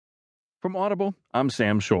From Audible, I'm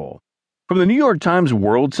Sam Scholl. From the New York Times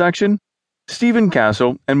World section, Stephen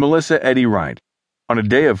Castle and Melissa Eddy write, on a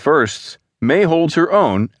day of firsts, May holds her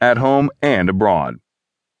own at home and abroad.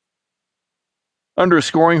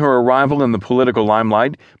 Underscoring her arrival in the political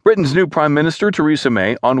limelight, Britain's new Prime Minister Theresa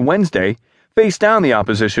May on Wednesday faced down the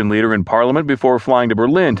opposition leader in Parliament before flying to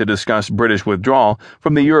Berlin to discuss British withdrawal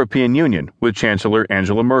from the European Union with Chancellor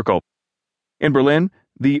Angela Merkel. In Berlin,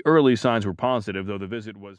 the early signs were positive, though the visit was